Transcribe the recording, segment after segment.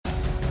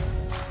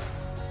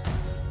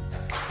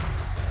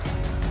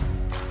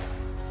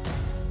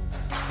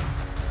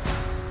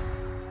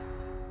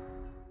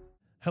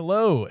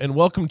Hello, and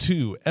welcome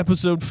to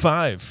episode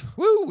 5.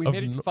 Woo, we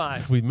made it to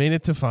 5. We've made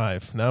it to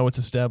 5. Now it's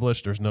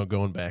established. There's no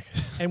going back.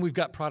 And we've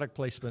got product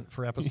placement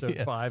for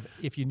episode 5.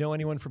 If you know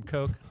anyone from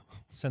Coke,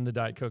 send the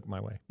Diet Coke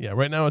my way. Yeah,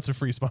 right now it's a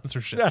free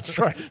sponsorship. That's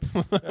right.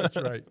 That's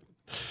right.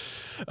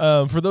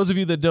 For those of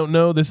you that don't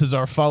know, this is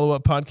our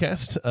follow-up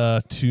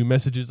podcast to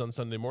Messages on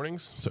Sunday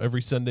mornings. So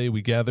every Sunday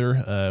we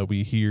gather,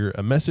 we hear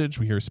a message,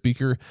 we hear a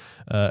speaker,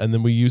 and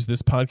then we use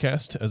this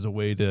podcast as a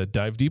way to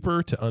dive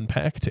deeper, to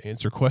unpack, to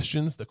answer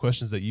questions, the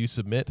questions that you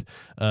submit.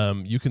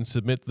 You can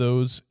submit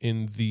those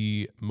in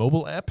the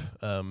mobile app.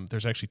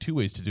 There's actually 2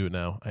 ways to do it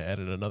now. I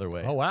added another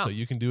way. Oh, wow. So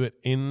you can do it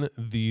in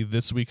the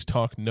This Week's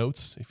Talk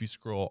notes. If you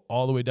scroll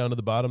all the way down to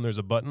the bottom, there's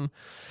a button.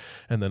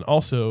 And then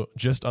also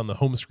just on the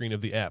home screen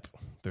of the app,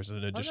 there's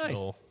an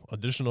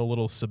additional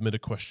little submit a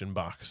question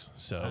box.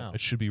 So It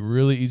should be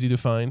really easy to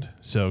find.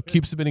 So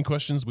keep submitting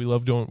questions. We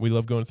love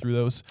going through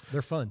those.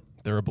 They're fun.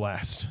 They're a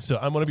blast. So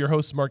I'm one of your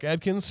hosts, Mark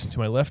Adkins. To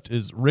my left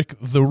is Rick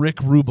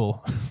Rubel.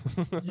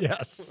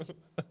 Yes.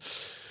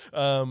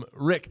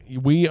 Rick,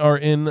 we are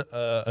in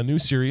a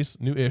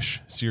new-ish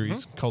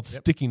series called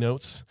Sticky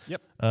Notes.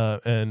 Yep.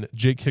 And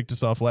Jake kicked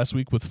us off last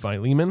week with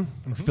Philemon,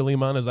 or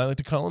Philemon as I like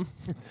to call him.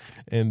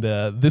 And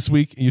this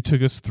week you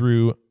took us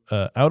through,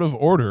 out of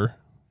order,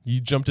 you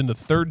jumped into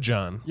 3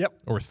 John. Yep.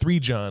 Or 3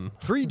 John.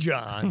 3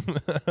 John.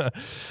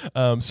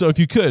 So if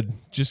you could,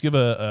 just give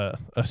a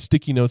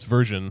Sticky Notes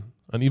version,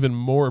 an even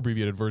more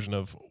abbreviated version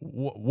of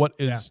what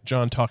is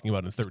John talking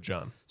about in 3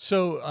 John.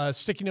 So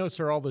Sticky Notes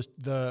are all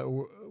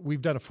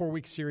we've done a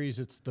 4-week series.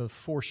 It's the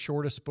 4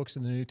 shortest books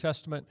in the New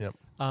Testament. Yep.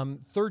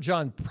 3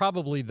 John,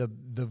 probably the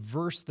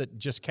verse that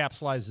just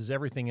capsulizes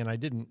everything, and I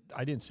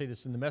didn't say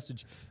this in the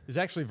message, is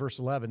actually verse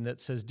 11 that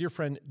says, "Dear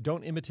friend,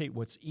 don't imitate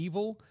what's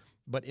evil,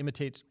 but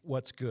imitate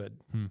what's good."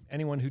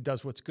 Anyone who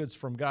does what's good is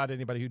from God.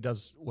 Anybody who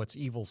does what's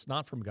evil is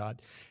not from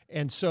God.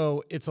 And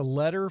so it's a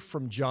letter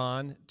from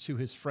John to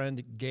his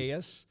friend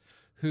Gaius,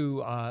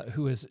 who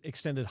has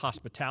extended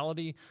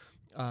hospitality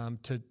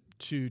to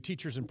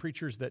teachers and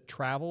preachers that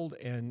traveled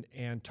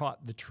and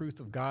taught the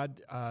truth of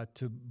God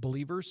to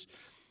believers.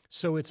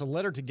 So it's a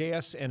letter to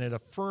Gaius, and it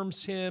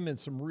affirms him in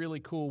some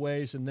really cool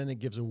ways, and then it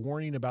gives a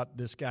warning about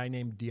this guy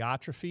named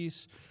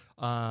Diotrephes,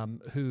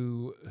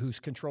 who's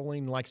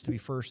controlling, likes to be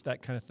first,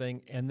 that kind of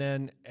thing. And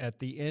then at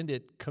the end,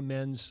 it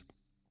commends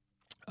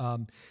a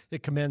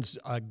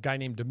guy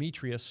named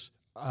Demetrius,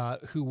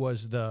 who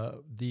was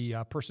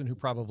the person who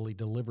probably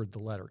delivered the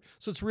letter.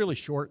 So it's really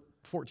short,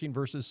 14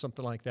 verses,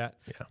 something like that.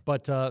 Yeah.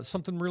 But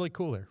something really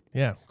cool there.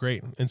 Yeah,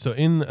 great. And so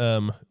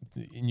and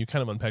you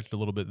kind of unpacked it a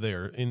little bit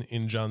there.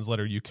 In John's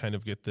letter, you kind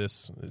of get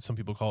this, some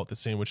people call it the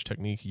sandwich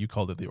technique. You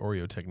called it the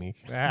Oreo technique,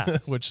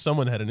 which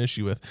someone had an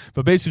issue with.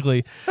 But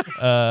basically,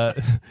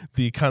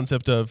 the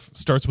concept of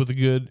starts with a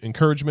good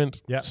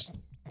encouragement,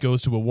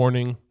 goes to a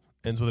warning,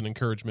 ends with an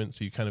encouragement,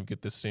 so you kind of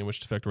get this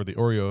sandwich effect or the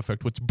Oreo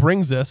effect, which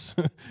brings us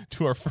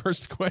to our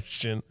first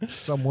question.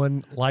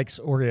 Someone likes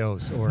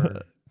Oreos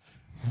or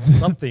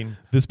something.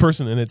 This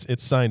person, and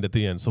it's signed at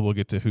the end, so we'll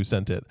get to who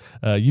sent it.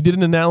 You did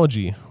an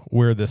analogy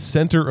where the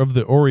center of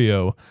the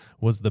Oreo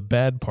was the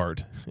bad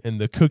part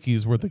and the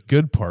cookies were the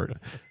good part.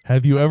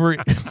 Have you ever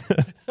eaten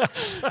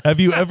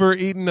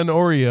an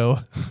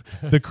Oreo?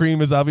 The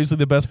cream is obviously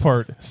the best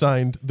part.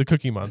 Signed, the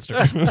Cookie Monster.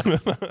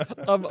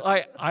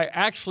 I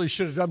actually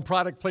should have done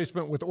product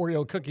placement with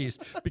Oreo cookies,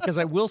 because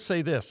I will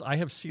say this. I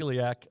have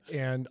celiac,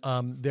 and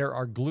there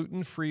are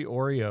gluten-free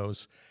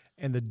Oreos,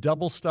 and the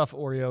double stuff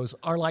Oreos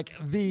are like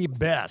the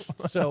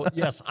best. So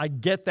yes, I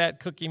get that,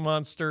 Cookie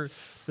Monster.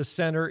 The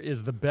center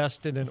is the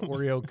best in an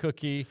Oreo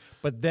cookie.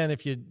 But then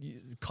if you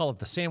call it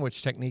the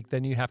sandwich technique,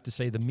 then you have to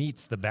say the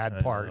meat's the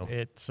bad part.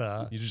 It's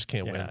you just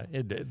can't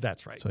win.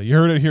 That's right. So you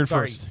heard it here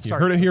first. You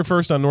heard it here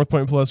first on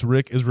Northpointe Plus.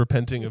 Rick is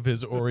repenting of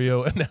his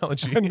Oreo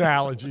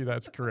analogy.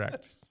 That's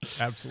correct.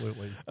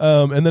 Absolutely.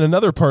 And then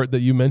another part that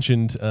you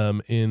mentioned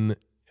in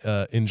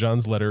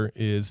John's letter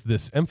is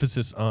this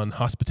emphasis on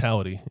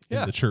hospitality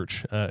in the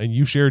church. And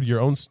you shared your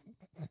own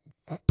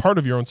part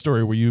of your own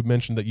story where you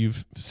mentioned that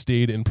you've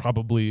stayed in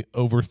probably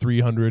over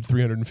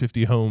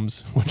 350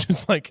 homes, which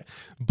is like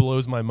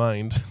blows my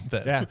mind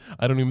that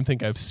I don't even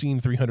think I've seen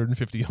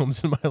 350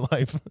 homes in my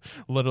life,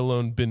 let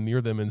alone been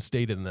near them and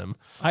stayed in them.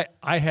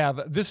 I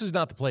have, this is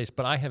not the place,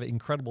 but I have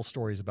incredible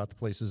stories about the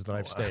places that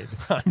I've stayed.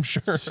 I'm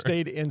sure.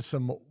 Stayed in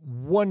some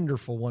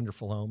wonderful,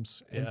 wonderful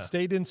homes, and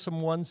stayed in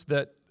some ones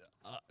that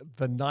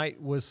the night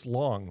was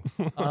long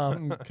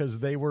because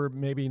they were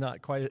maybe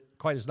not quite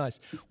as nice.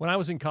 When I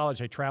was in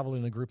college, I traveled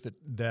in a group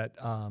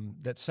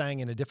that sang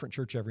in a different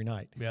church every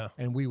night. Yeah.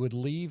 And we would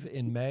leave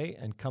in May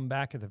and come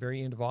back at the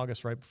very end of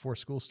August, right before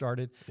school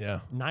started. Yeah.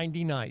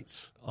 90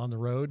 nights on the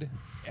road,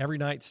 every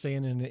night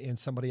staying in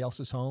somebody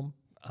else's home.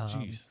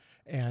 Jeez.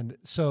 And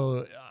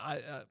so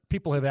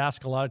people have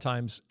asked a lot of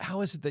times,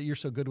 how is it that you're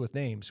so good with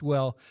names?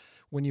 Well,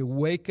 when you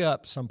wake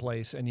up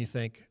someplace and you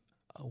think,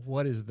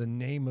 what is the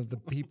name of the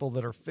people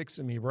that are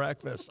fixing me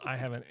breakfast? I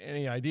haven't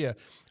any idea.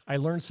 I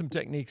learned some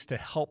techniques to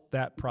help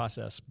that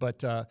process.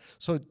 But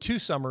so 2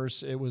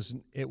 summers, it was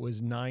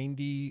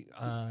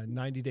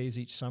 90 days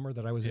each summer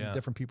that I was in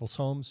different people's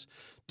homes.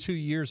 2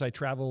 years, I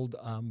traveled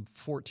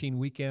 14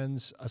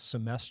 weekends a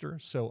semester,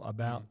 so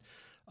about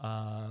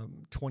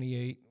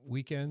 28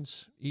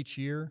 weekends each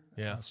year,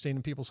 staying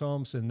in people's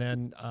homes, and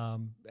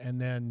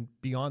then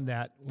beyond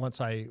that,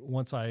 once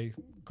I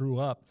grew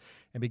up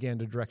and began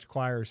to direct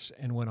choirs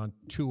and went on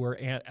tour,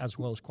 and as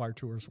well as choir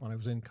tours when I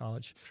was in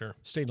college. Sure,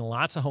 stayed in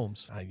lots of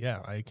homes.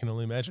 I can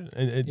only imagine.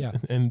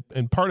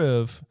 And part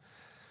of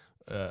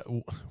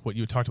what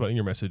you talked about in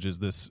your message is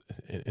this,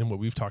 and what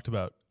we've talked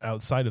about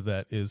outside of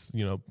that is,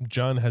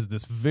 John has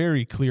this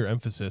very clear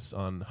emphasis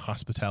on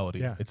hospitality.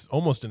 Yeah. It's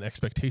almost an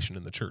expectation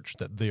in the church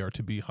that they are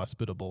to be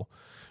hospitable.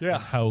 Yeah.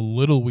 And how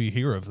little we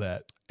hear of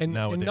that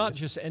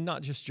nowadays. And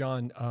not just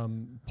John.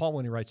 Paul,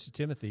 when he writes to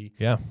Timothy,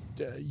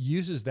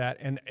 uses that,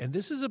 and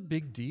this is a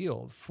big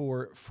deal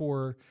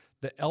for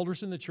the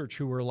elders in the church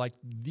who are like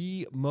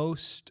the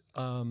most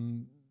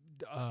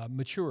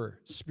mature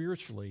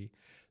spiritually,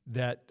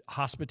 that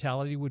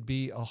hospitality would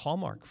be a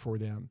hallmark for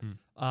them.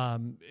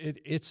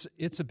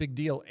 It's a big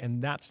deal,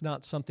 and that's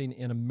not something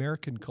in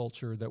American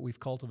culture that we've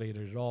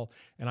cultivated at all.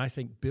 And I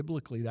think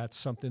biblically, that's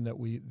something that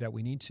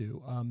we need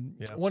to.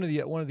 One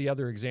of the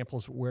other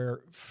examples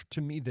where,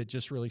 to me, that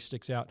just really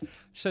sticks out. I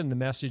said in the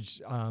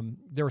message,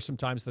 there were some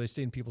times that I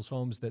stayed in people's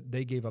homes that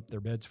they gave up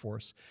their beds for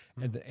us,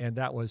 and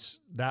that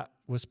was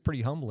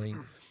pretty humbling.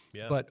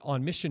 Yeah. But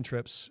on mission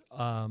trips,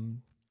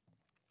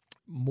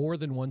 more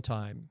than one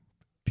time,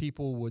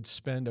 people would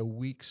spend a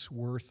week's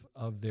worth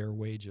of their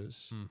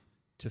wages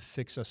to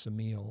fix us a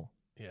meal.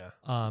 Yeah.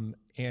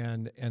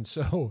 And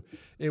so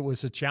it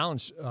was a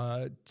challenge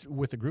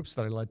with the groups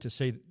that I led to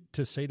say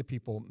to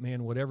people,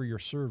 man, whatever you're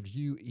served,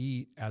 you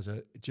eat as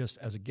a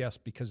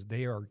guest, because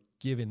they are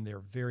giving their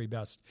very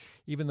best,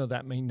 even though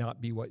that may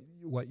not be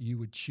what you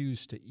would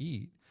choose to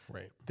eat.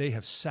 Right. They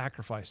have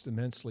sacrificed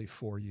immensely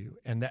for you,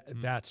 and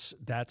that's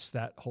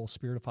that whole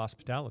spirit of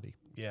hospitality.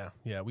 Yeah.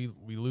 We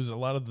lose a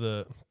lot of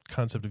the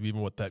concept of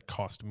even what that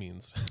cost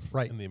means,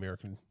 in the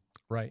American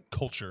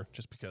culture,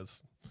 just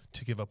because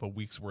to give up a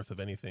week's worth of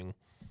anything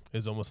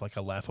is almost like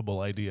a laughable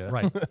idea,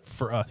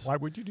 for us. Why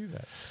would you do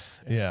that?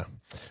 Yeah.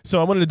 So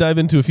I wanted to dive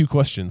into a few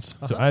questions.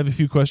 So I have a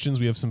few questions.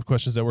 We have some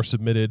questions that were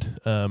submitted,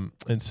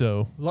 and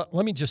so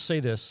let me just say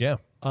this,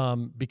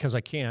 because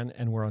I can,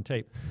 and we're on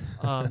tape.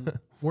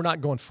 We're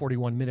not going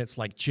 41 minutes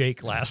like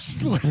Jake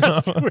last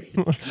week.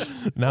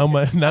 Now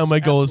my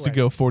goal is to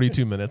go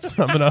 42 minutes.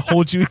 I'm going to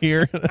hold you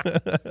here.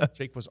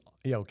 Jake was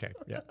okay.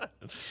 Yeah.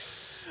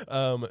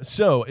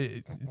 So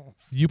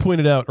you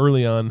pointed out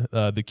early on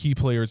the key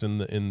players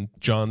in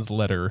John's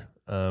letter,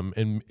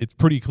 and it's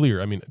pretty clear.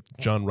 I mean,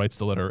 John writes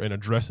the letter and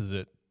addresses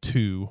it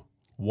to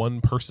one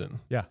person.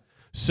 Yeah.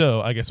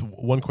 So I guess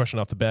one question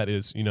off the bat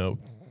is,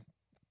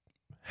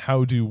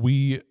 how do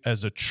we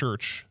as a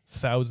church,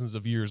 thousands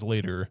of years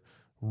later,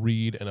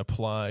 read and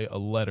apply a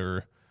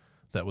letter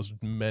that was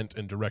meant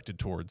and directed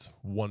towards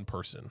one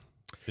person?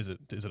 Is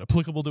it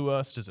applicable to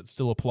us? Does it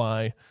still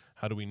apply?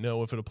 How do we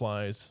know if it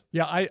applies?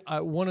 Yeah,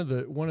 I one of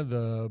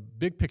the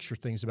big picture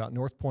things about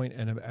Northpointe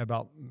and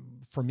about,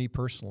 for me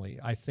personally,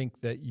 I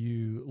think that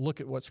you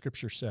look at what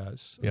Scripture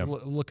says,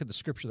 look at the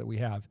Scripture that we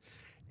have,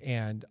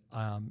 and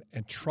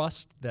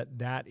trust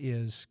that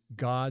is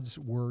God's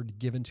word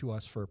given to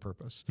us for a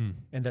purpose,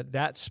 and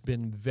that's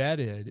been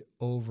vetted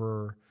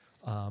over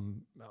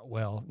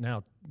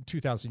now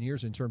 2,000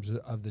 years in terms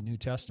of the New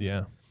Testament.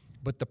 Yeah.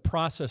 But the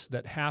process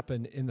that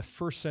happened in the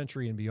first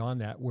century and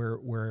beyond that, where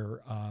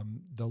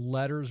the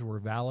letters were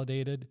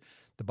validated,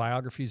 the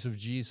biographies of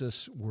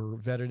Jesus were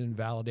vetted and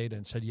validated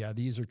and said,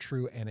 these are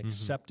true and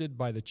accepted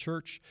by the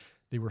church.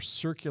 They were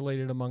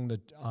circulated among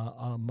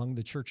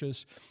the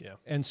churches. Yeah.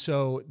 And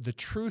so the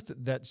truth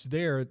that's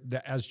there,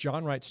 that as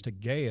John writes to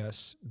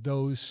Gaius,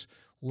 those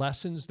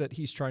lessons that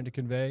he's trying to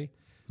convey,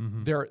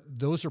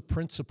 those are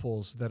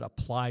principles that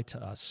apply to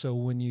us. So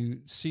when you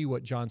see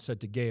what John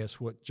said to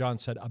Gaius, what John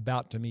said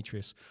about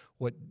Demetrius,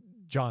 what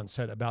John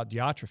said about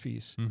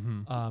Diotrephes,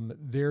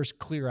 there's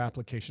clear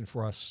application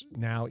for us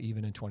now,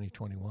 even in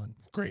 2021.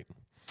 Great.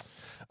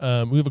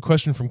 We have a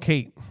question from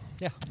Kate.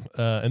 Yeah.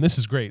 And this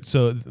is great.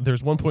 So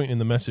there's one point in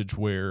the message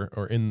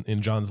or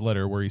in John's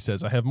letter where he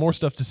says, I have more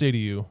stuff to say to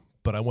you,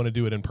 but I want to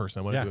do it in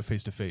person. I want to do it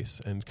face to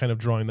face, and kind of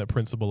drawing that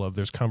principle of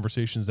there's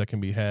conversations that can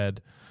be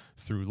had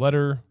through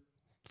letter.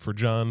 For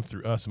John,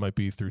 through us, it might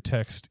be through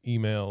text,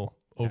 email,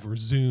 over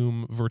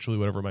Zoom, virtually,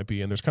 whatever it might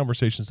be. And there's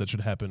conversations that should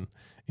happen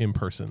in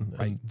person.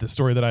 Right. And the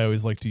story that I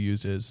always like to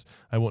use is,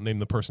 I won't name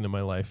the person in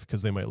my life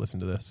because they might listen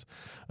to this,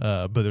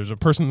 but there's a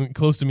person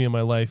close to me in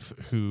my life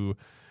who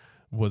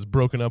was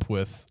broken up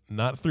with,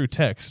 not through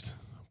text,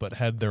 but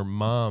had their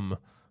mom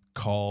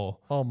call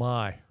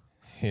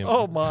him.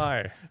 Oh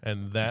my.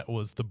 And that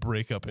was the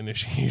breakup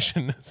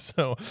initiation.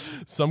 So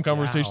some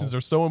conversations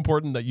are so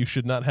important that you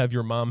should not have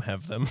your mom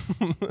have them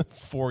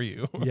for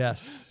you.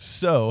 Yes.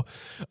 So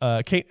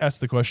Kate asked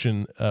the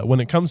question, when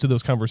it comes to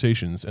those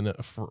conversations and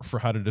for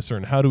how to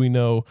discern, how do we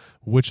know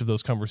which of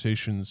those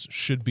conversations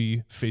should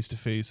be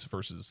face-to-face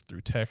versus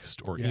through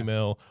text or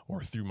email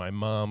or through my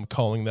mom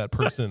calling that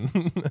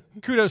person?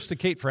 Kudos to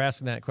Kate for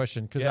asking that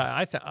question, because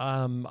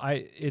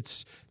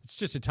it's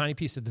just a tiny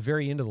piece at the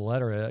very end of the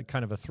letter,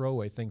 kind of a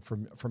throwaway thing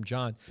from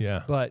John.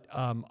 Yeah. But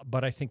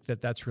I think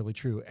that's really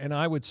true. And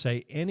I would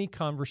say any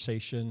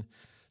conversation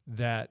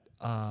that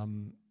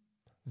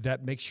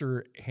makes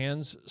your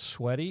hands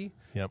sweaty,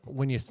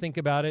 when you think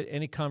about it,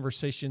 any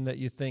conversation that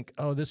you think,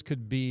 oh, this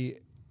could be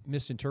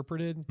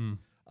misinterpreted,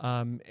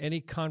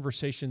 any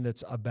conversation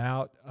that's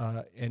about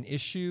an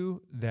issue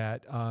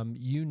that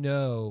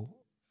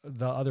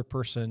the other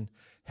person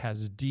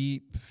has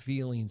deep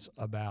feelings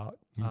about,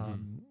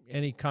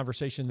 any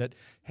conversation that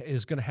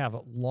is going to have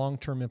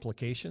long-term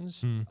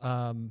implications.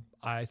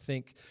 I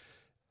think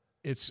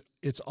it's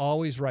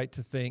always right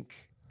to think,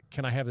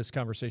 can I have this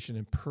conversation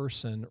in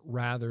person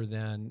rather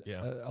than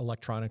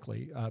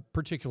electronically,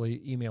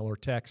 particularly email or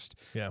text?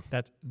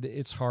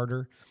 It's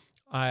harder.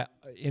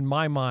 In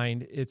my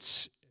mind,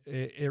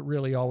 it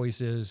really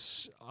always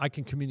is. I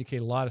can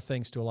communicate a lot of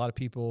things to a lot of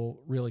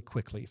people really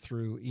quickly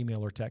through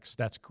email or text.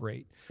 That's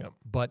great.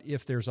 But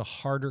if there's a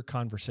harder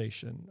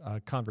conversation, a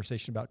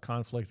conversation about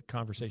conflict, a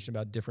conversation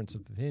about difference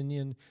of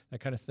opinion, that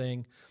kind of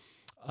thing,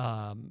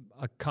 a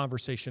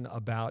conversation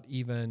about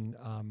even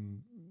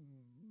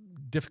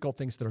difficult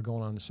things that are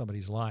going on in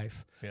somebody's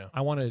life,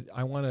 I want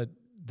to.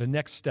 The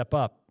next step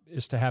up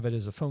is to have it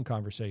as a phone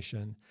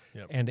conversation,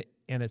 and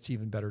it's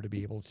even better to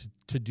be able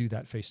to do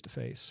that face to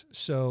face.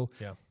 So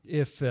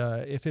if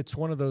it's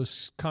one of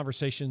those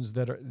conversations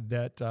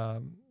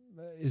that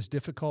is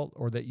difficult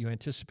or that you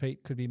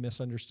anticipate could be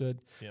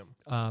misunderstood,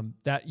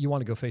 that you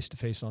want to go face to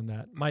face on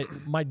that.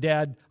 My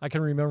dad, I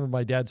can remember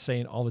my dad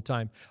saying all the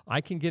time,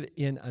 I can get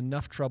in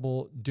enough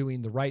trouble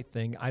doing the right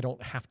thing. I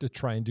don't have to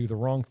try and do the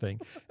wrong thing.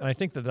 And I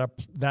think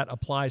that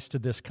applies to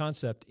this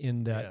concept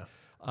in that.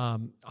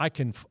 I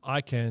can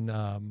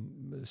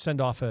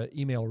send off an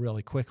email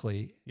really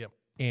quickly,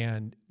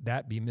 and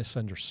that be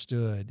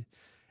misunderstood,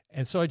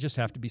 and so I just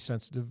have to be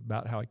sensitive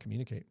about how I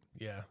communicate.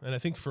 Yeah, and I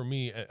think for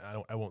me,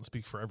 I won't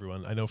speak for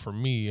everyone. I know for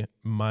me,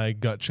 my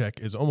gut check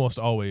is almost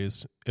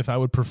always, if I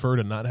would prefer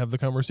to not have the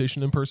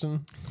conversation in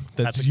person,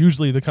 that's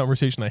usually the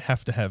conversation I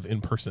have to have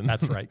in person.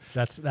 That's right.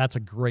 That's a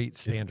great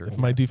standard. If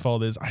my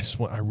default is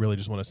I really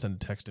just want to send a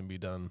text and be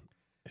done,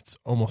 it's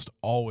almost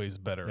always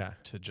better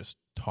to just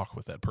talk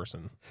with that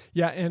person.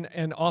 Yeah,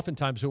 and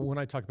oftentimes when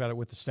I talk about it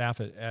with the staff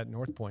at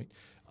Northpointe,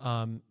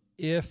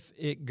 if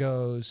it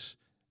goes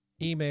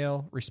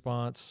email,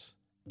 response,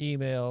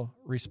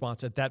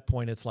 at that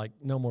point it's like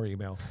no more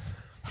email.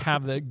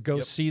 Have the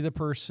go see the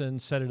person,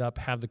 set it up,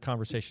 have the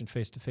conversation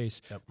face to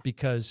face,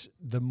 because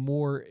the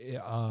more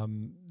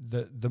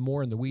the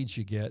more in the weeds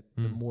you get,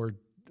 the more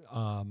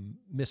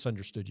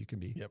misunderstood you can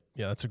be.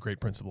 Yeah, that's a great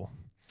principle.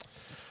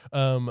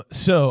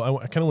 So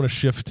I kind of want to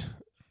shift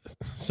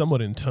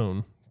somewhat in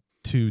tone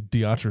to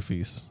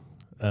Diotrephes.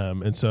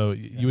 And so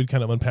you had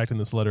kind of unpacked in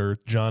this letter,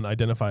 John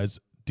identifies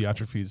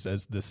Diotrephes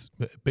as this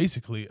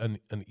basically an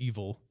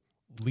evil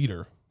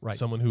leader,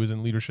 someone who is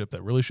in leadership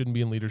that really shouldn't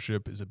be in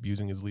leadership, is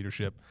abusing his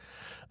leadership.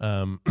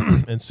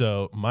 And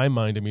so my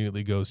mind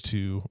immediately goes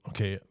to,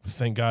 okay,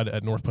 thank God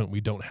at Northpointe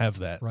we don't have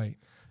that. Right.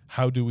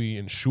 How do we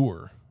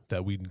ensure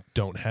that we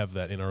don't have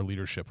that in our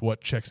leadership?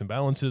 What checks and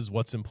balances?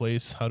 What's in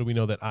place? How do we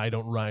know that I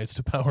don't rise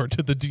to power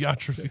to the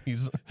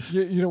Diotrephes?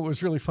 You know, it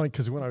was really funny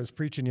because when I was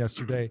preaching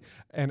yesterday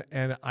and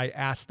I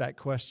asked that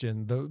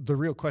question, the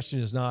real question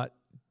is not,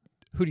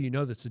 who do you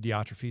know that's a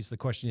Diotrephes? The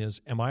question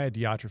is, am I a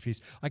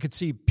Diotrephes? I could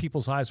see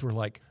people's eyes were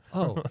like,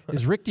 oh,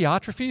 is Rick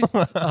Diotrephes?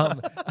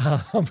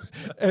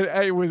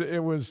 And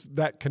it was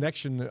that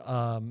connection.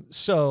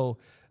 So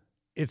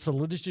it's a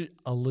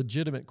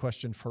legitimate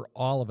question for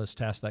all of us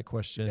to ask that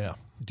question. Yeah.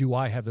 Do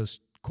I have those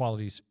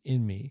qualities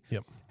in me?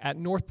 Yep. At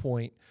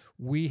Northpointe,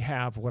 we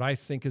have what I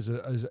think is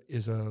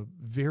a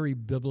very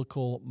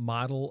biblical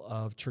model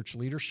of church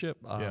leadership,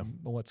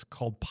 what's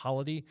called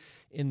polity,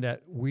 in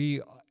that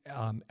we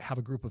have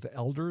a group of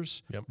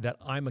elders that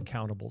I'm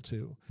accountable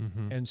to.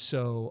 And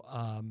so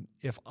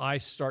if I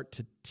start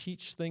to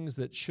teach things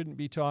that shouldn't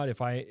be taught,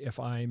 if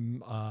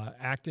I'm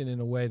acting in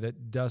a way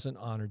that doesn't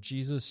honor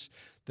Jesus,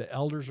 the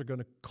elders are going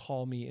to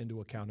call me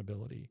into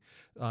accountability.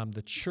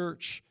 The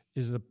church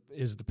is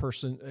the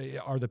person,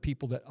 are the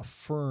people that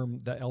affirm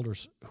the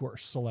elders who are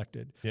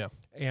selected. Yeah.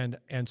 And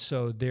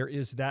so there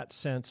is that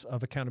sense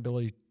of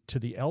accountability to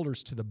the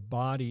elders, to the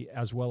body,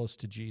 as well as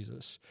to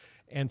Jesus.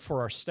 And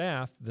for our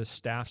staff, the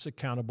staff's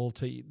accountable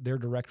to their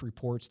direct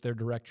reports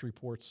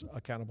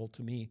accountable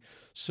to me.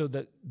 So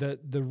that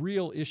the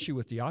real issue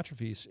with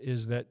Diotrephes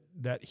is that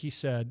he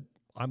said,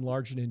 I'm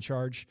large and in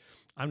charge.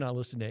 I'm not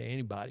listening to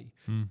anybody.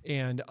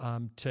 And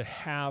to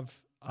have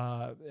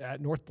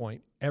at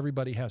Northpointe,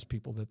 everybody has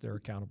people that they're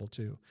accountable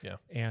to. Yeah.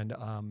 And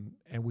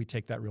we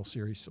take that real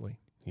seriously.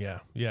 Yeah,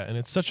 and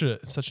it's such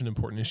an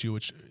important issue,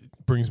 which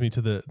brings me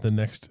to the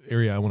next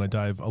area I want to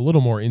dive a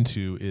little more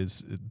into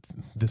is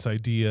this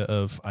idea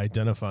of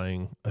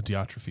identifying a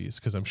Diotrephes,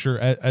 because I'm sure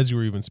as you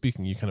were even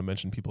speaking, you kind of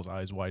mentioned people's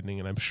eyes widening,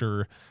 and I'm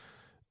sure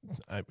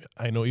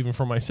I know even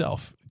for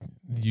myself,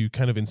 you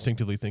kind of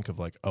instinctively think of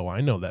like, oh,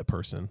 I know that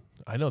person.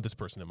 I know this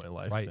person in my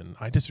life, right. and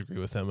I disagree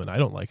with them, and I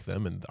don't like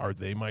them, and are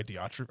they the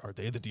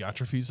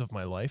Diotrephes of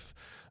my life?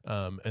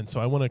 And so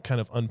I want to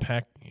kind of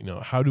unpack,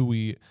 how do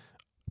we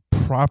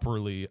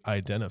properly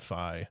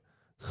identify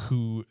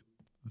who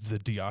the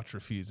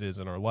Diotrephes is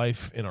in our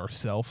life, in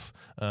ourself,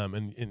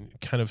 and in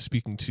kind of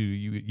speaking to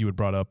you had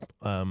brought up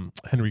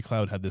Henry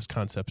Cloud had this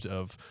concept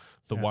of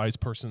the wise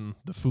person,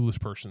 the foolish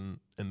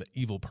person, and the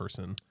evil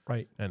person.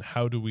 Right. And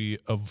how do we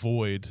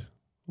avoid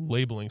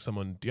labeling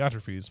someone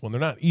Diotrephes when they're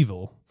not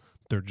evil?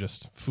 They're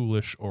just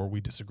foolish, or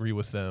we disagree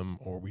with them,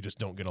 or we just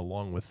don't get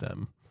along with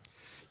them.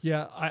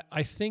 Yeah,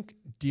 I think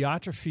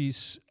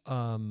Diotrephes'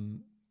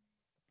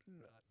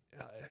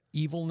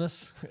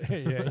 evilness,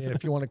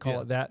 if you want to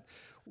call it that,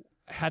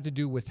 had to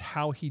do with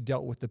how he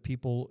dealt with the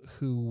people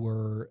who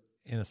were,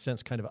 in a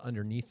sense, kind of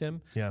underneath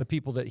him, the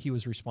people that he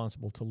was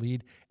responsible to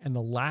lead, and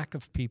the lack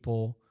of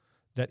people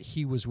that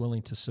he was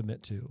willing to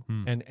submit to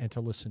and to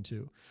listen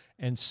to.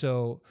 And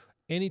so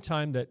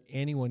anytime that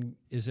anyone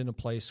is in a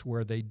place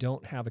where they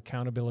don't have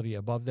accountability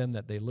above them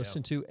that they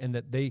listen to, and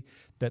that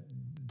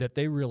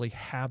they really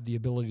have the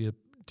ability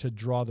to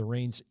draw the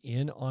reins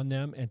in on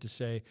them and to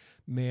say,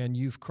 man,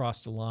 you've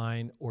crossed a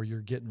line, or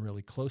you're getting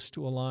really close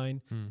to a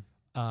line,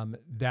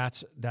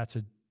 that's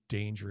a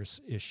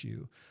dangerous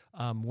issue.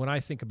 When I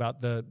think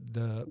about the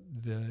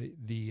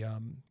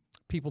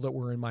people that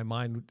were in my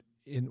mind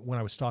when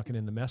I was talking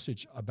in the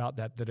message about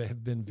that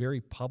have been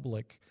very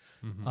public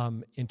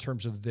in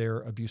terms of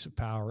their abuse of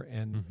power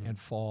and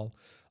fall,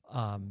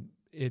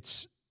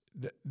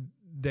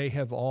 they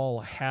have all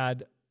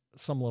had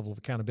some level of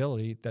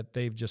accountability that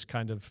they've just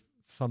kind of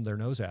thumbed their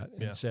nose at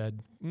and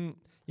said, you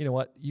know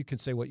what, you can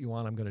say what you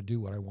want, I'm going to do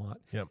what I want.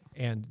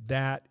 And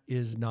that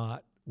is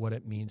not what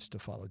it means to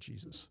follow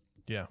Jesus.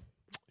 Yeah,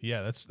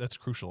 that's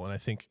crucial. And I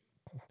think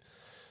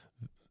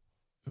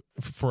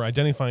for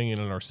identifying it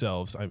in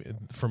ourselves,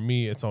 for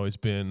me, it's always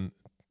been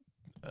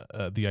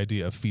the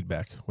idea of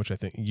feedback, which I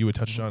think you had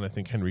touched on. I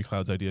think Henry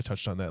Cloud's idea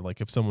touched on that.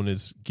 Like, if someone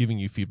is giving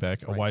you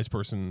feedback, a wise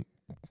person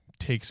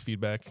takes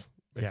feedback,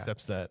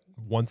 accepts that,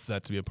 wants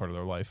that to be a part of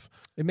their life.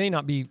 It may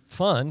not be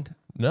fun.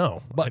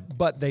 No.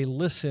 But they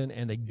listen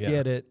and they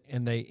get it,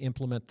 and they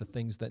implement the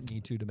things that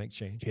need to make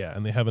change. Yeah,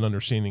 and they have an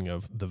understanding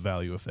of the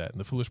value of that. And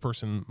the foolish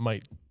person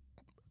might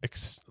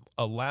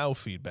allow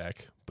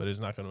feedback, but is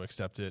not going to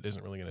accept it,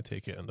 isn't really going to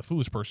take it, and the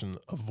foolish person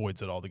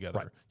avoids it altogether.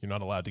 Right. You're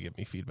not allowed to give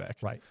me feedback.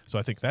 Right. So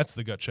I think that's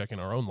the gut check in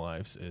our own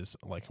lives is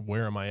like,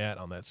 where am I at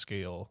on that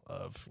scale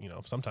of,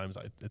 sometimes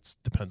it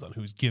depends on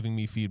who's giving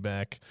me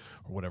feedback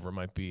or whatever it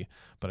might be,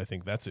 but I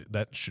think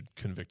that should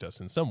convict us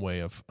in some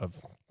way of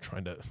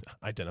trying to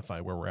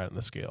identify where we're at in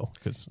the scale.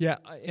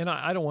 And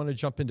I don't want to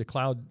jump into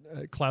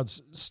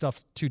Cloud's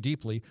stuff too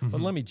deeply,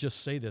 but let me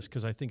just say this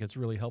because I think it's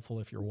really helpful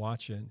if you're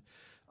watching.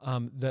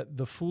 That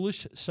the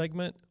foolish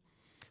segment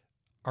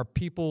are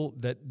people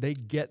that they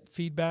get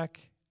feedback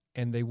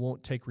and they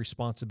won't take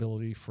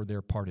responsibility for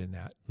their part in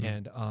that,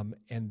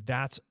 and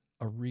that's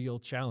a real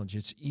challenge.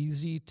 It's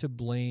easy to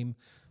blame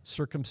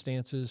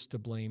circumstances, to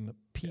blame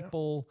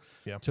people,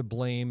 to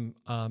blame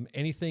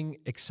anything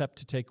except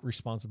to take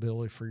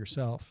responsibility for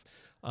yourself.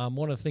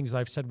 One of the things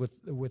I've said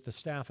with the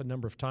staff a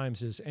number of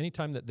times is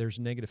anytime that there's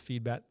negative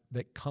feedback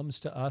that comes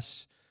to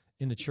us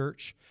in the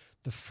church,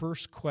 the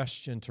first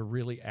question to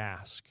really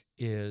ask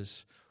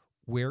is,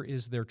 where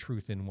is there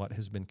truth in what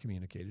has been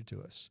communicated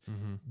to us?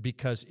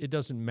 Because it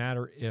doesn't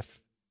matter if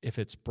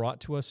it's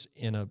brought to us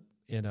in a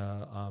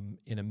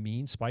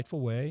mean, spiteful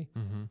way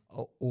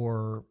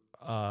or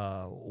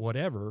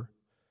whatever.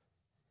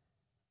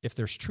 If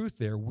there's truth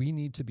there, we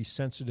need to be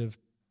sensitive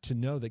to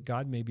know that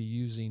God may be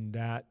using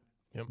that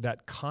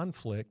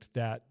conflict,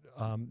 that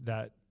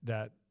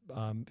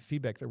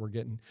feedback that we're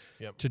getting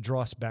to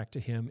draw us back to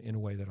Him in a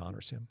way that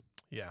honors Him.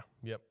 Yeah.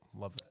 Yep.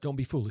 Love that. Don't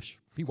be foolish.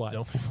 Be wise.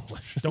 Don't be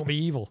foolish. Don't be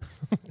evil.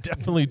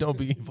 Definitely don't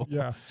be evil.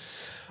 Yeah.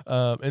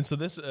 And so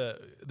this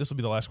will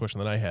be the last question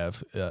that I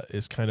have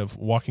is kind of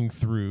walking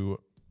through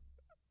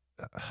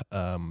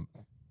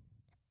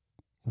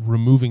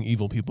removing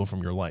evil people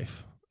from your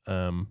life.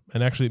 And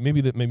actually,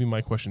 maybe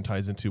my question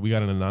ties into. We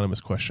got an anonymous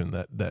question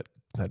that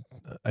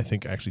I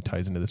think actually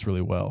ties into this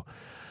really well.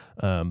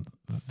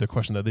 The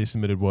question that they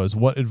submitted was,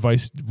 what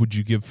advice would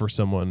you give for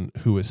someone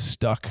who is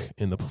stuck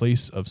in the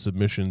place of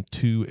submission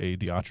to a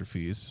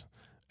Diotrephes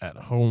at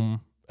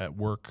home, at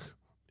work,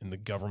 in the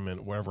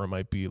government, wherever it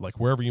might be, like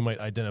wherever you might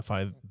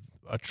identify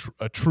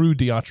a true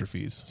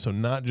Diotrephes? So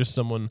not just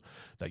someone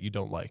that you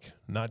don't like,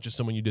 not just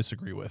someone you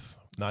disagree with,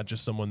 not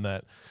just someone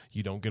that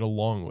you don't get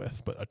along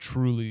with, but a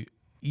truly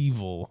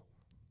evil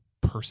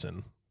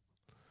person.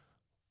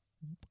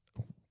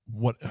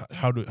 What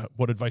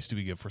advice do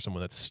we give for someone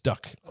that's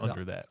stuck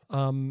under that?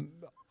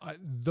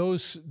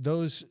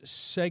 Those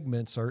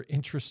segments are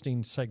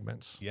interesting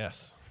segments.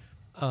 Yes.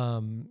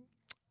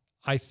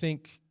 I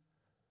think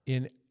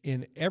in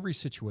every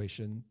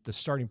situation, the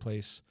starting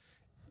place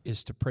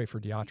is to pray for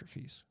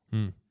Diotrephes.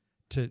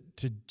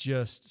 To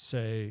just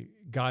say,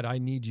 God, I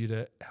need you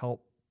to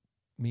help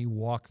me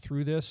walk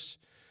through this.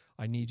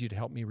 I need you to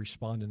help me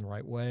respond in the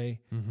right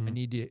way. I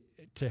need you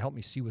to help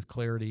me see with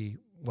clarity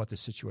what the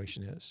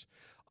situation is.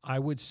 I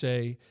would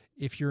say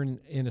if you're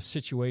in a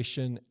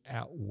situation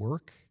at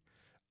work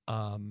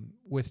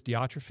with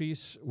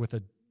Diotrephes, with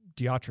a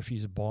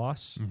Diotrephes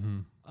boss,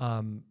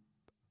 an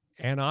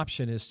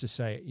option is to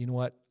say, you know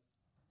what,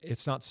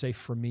 it's not safe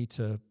for me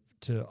to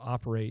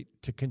operate,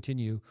 to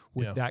continue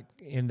with that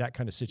in that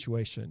kind of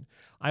situation.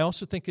 I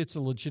also think it's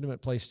a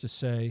legitimate place to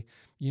say,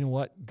 you know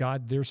what,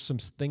 God, there's some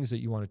things that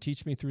you want to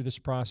teach me through this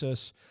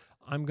process.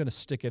 I'm going to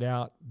stick it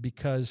out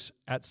because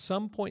at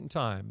some point in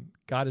time,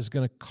 God is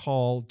going to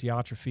call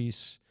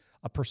Diotrephes,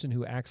 a person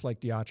who acts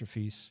like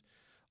Diotrephes,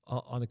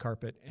 on the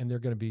carpet, and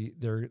there's going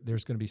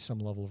to be some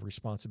level of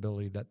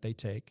responsibility that they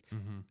take.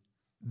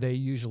 They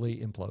usually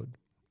implode.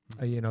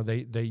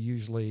 They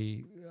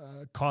usually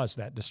cause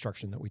that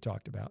destruction that we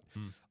talked about.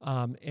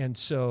 And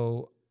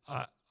so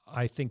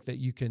I think that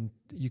you can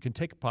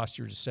take a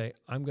posture to say,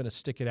 I'm going to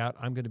stick it out.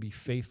 I'm going to be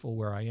faithful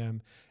where I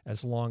am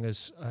as long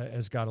as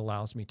God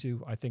allows me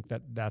to. I think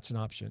that's an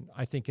option.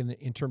 I think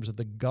in terms of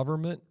the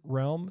government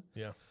realm,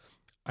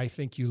 I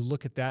think you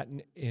look at that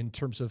in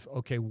terms of,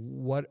 okay,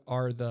 what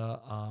are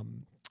the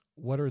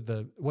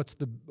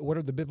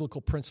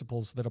biblical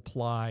principles that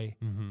apply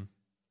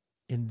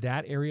in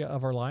that area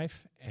of our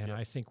life? And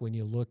I think when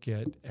you look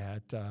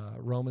at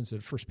Romans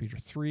and 1 Peter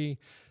 3,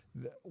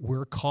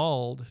 we're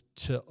called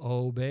to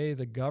obey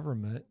the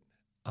government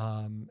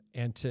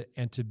and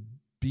to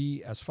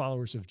be, as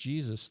followers of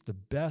Jesus, the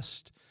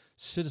best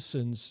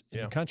citizens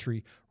in the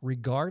country,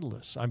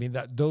 regardless. I mean,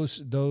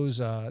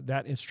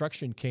 that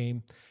instruction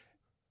came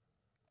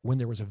when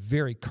there was a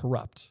very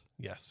corrupt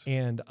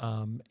and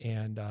a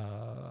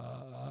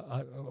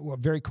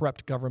very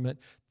corrupt government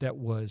that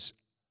was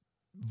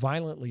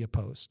violently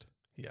opposed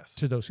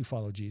to those who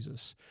follow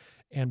Jesus.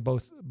 And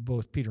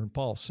both Peter and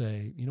Paul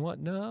say, you know what?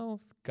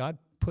 No, God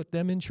put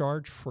them in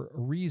charge for a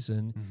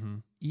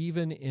reason,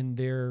 even in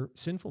their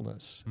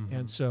sinfulness.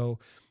 And so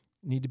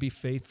need to be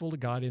faithful to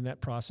God in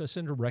that process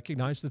and to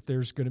recognize that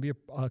there's going to be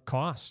a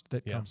cost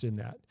that comes in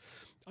that.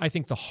 I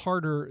think the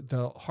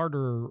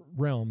harder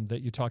realm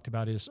that you talked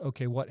about is,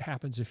 okay, what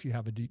happens if you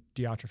have a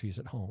Diotrephes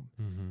at home?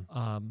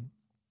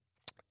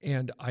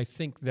 And I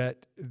think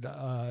that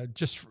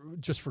just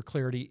for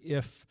clarity,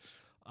 if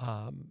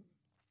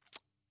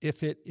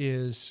it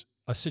is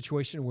a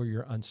situation where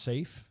you're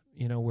unsafe,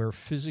 where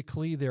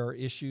physically there are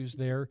issues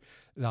there,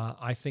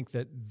 I think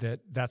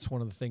that's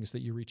one of the things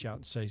that you reach out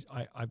and say,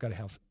 I've got to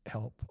have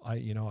help.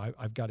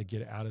 I've got to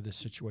get out of this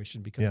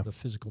situation because of the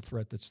physical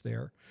threat that's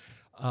there.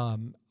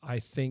 I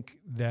think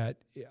that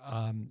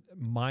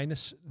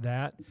minus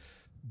that,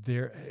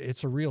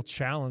 it's a real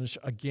challenge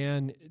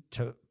again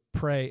to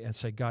pray and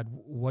say, God,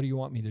 what do you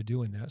want me to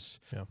do in this?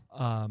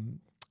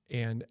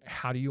 And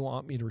how do you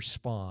want me to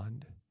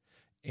respond?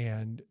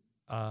 And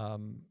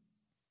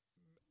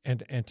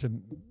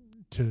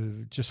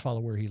to just follow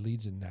where He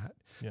leads in that.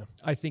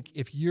 I think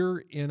if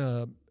you're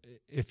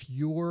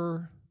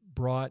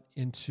brought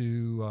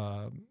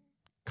into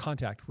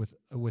contact with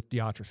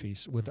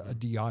Diotrephes, with a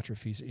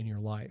Diotrephes in your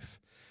life,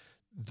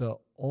 the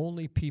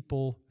only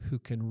people who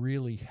can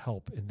really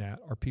help in that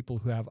are people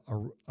who have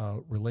a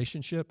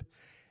relationship.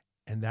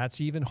 And that's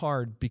even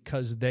hard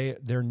because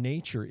their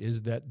nature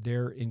is that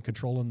they're in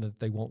control and that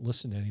they won't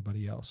listen to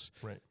anybody else.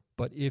 Right.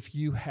 But if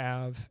you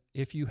have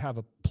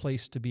a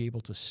place to be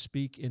able to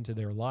speak into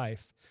their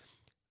life,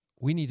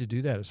 we need to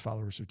do that as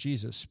followers of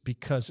Jesus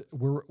because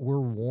we're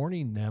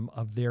warning them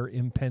of their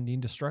impending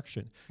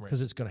destruction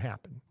because it's going to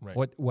happen. Right.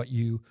 What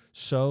you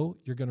sow,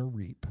 you're going to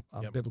reap.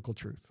 Biblical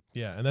truth.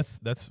 Yeah, and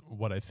that's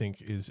what I think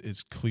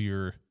is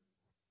clear.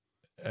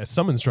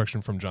 Some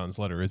instruction from John's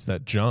letter is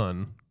that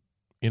John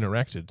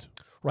interacted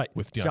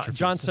with Diotrephes.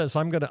 John says,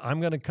 I'm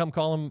gonna come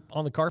call him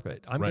on the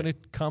carpet. I'm gonna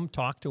come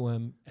talk to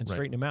him and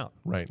straighten him out.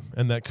 Right.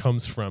 And that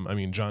comes from,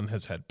 John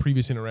has had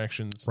previous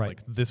interactions. Right.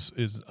 Like this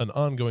is an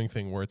ongoing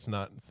thing where it's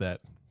not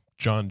that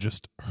John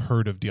just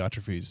heard of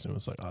Diotrephes and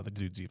was like, the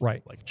dude's evil.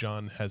 Right. Like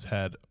John has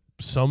had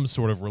some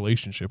sort of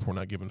relationship. We're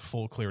not given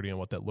full clarity on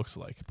what that looks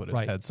like, but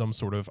has had some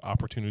sort of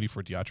opportunity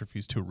for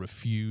Diotrephes to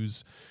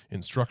refuse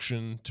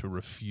instruction, to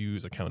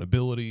refuse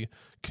accountability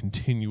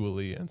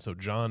continually. And so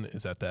John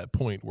is at that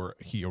point where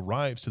he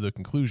arrives to the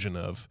conclusion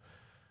of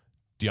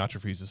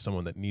Diotrephes is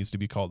someone that needs to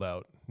be called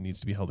out,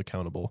 needs to be held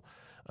accountable.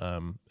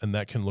 And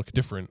that can look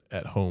different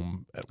at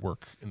home, at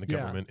work, in the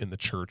government, in the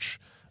church.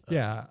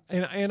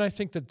 And I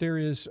think that there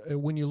is,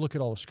 when you look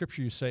at all of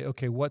Scripture, you say,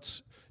 okay,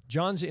 what's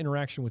John's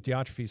interaction with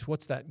Diotrephes,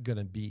 what's that going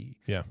to be?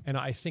 Yeah. And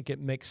I think it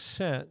makes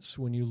sense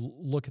when you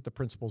look at the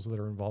principles that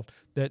are involved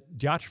that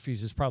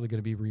Diotrephes is probably going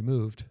to be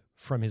removed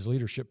from his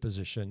leadership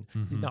position.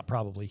 Not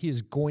probably. He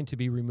is going to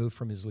be removed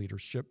from his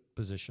leadership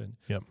position.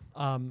 Yep.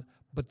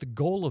 But the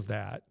goal of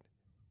that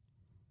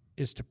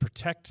is to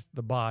protect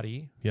the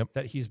body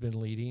that he's been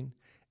leading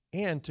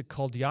and to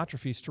call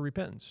Diotrephes to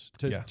repentance,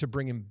 to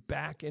bring him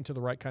back into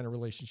the right kind of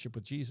relationship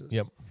with Jesus.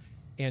 Yep.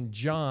 And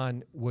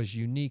John was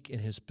unique in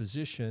his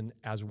position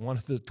as one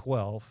of the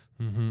 12,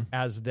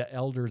 as the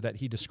elder that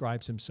he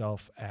describes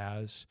himself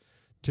as,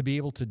 to be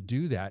able to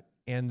do that.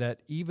 And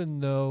that even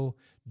though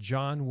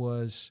John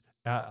was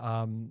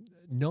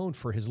known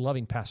for his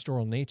loving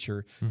pastoral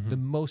nature, the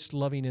most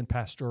loving and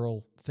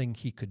pastoral thing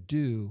he could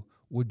do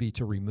would be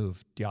to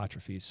remove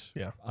Diotrephes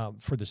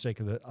for the sake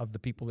of the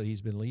people that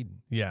he's been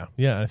leading. Yeah,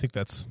 I think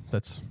that's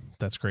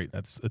great.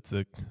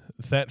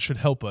 That should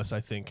help us,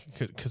 I think,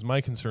 because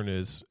my concern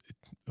is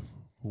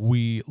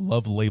we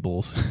love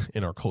labels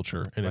in our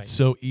culture, and it's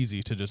so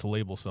easy to just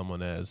label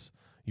someone as,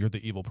 you're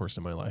the evil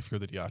person in my life, you're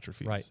the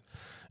Diotrephes. Right.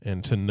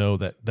 And to know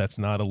that that's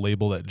not a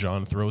label that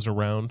John throws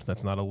around,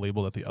 that's not a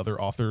label that the other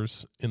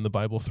authors in the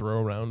Bible throw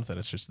around, that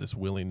it's just this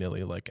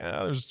willy-nilly, like,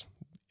 there's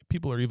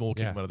people are evil, we'll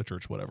kick them out of the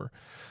church, whatever.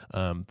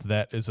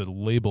 That is a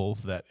label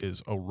that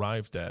is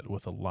arrived at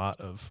with a lot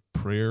of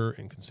prayer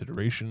and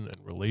consideration and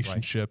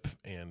relationship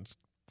and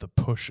the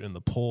push and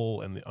the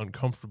pull and the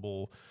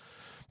uncomfortable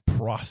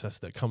process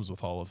that comes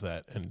with all of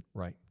that. And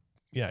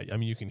yeah, I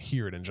mean, you can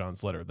hear it in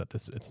John's letter that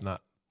it's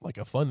not like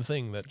a fun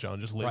thing that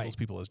John just labels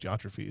people as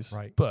Diotrephes.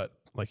 Right. But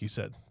like you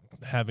said,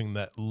 having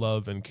that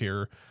love and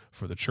care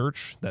for the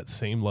church, that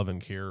same love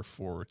and care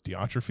for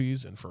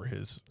Diotrephes and for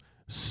his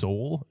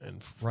soul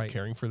and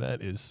caring for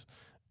that is,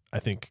 I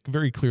think,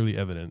 very clearly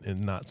evident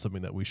and not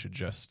something that we should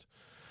just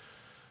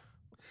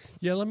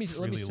let me say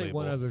label.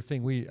 one other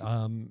thing we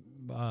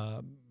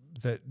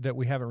that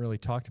we haven't really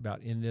talked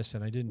about in this,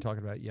 and I didn't talk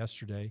about it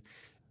yesterday.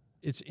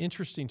 It's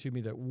interesting to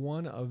me that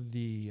one of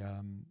the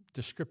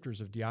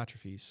descriptors of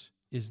Diotrephes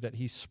is that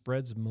he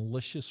spreads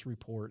malicious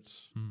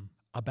reports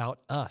about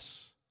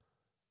us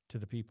to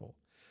the people.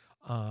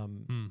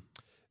 And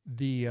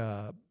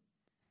the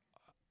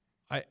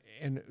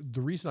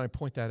reason I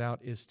point that out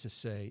is to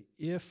say,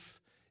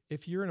 if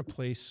you're in a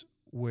place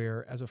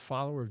where, as a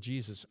follower of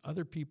Jesus,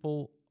 other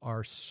people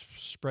are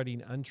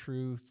spreading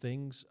untrue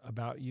things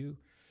about you,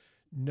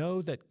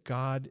 know that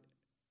God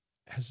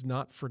has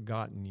not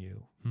forgotten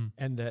you,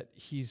 and that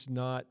He's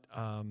not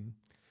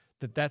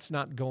that's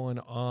not going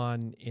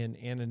on in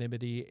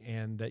anonymity,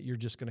 and that you're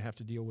just going to have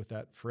to deal with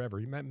that forever.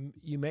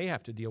 You may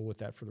have to deal with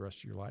that for the rest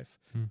of your life,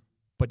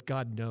 but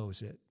God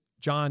knows it.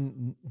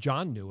 John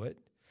knew it.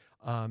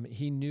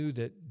 He knew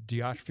that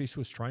Diotrephes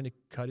was trying to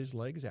cut his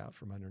legs out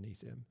from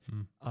underneath him,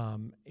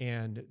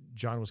 and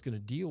John was going to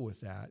deal with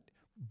that.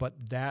 But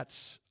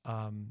that's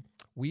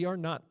we are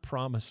not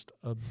promised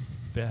a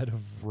bed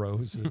of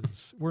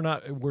roses. We're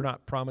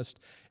not promised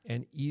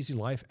an easy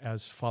life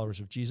as followers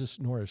of Jesus,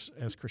 nor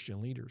as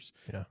Christian leaders.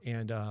 Yeah,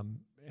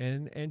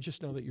 and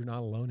just know that you're not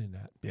alone in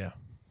that. Yeah,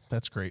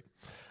 that's great.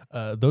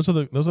 Those are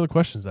the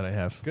questions that I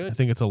have. Good. I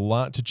think it's a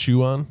lot to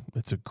chew on.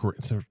 It's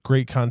a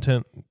great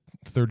content.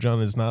 3rd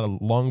John is not a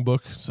long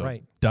book, so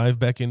dive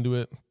back into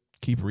it.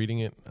 Keep reading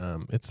it.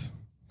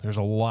 There's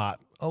a lot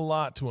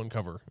to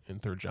uncover in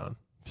 3rd John.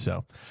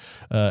 So,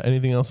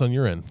 anything else on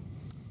your end?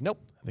 Nope.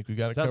 I think we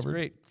got it Sounds covered.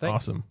 Great. Thanks.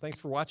 Awesome. Thanks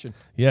for watching.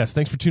 Yes,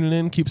 thanks for tuning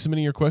in. Keep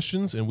submitting your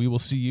questions, and we will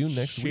see you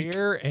next week.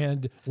 Share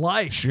and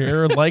like.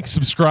 Share, like,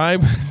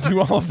 subscribe, do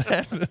all of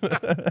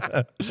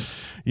that.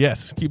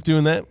 Yes, keep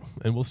doing that,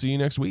 and we'll see you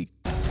next week.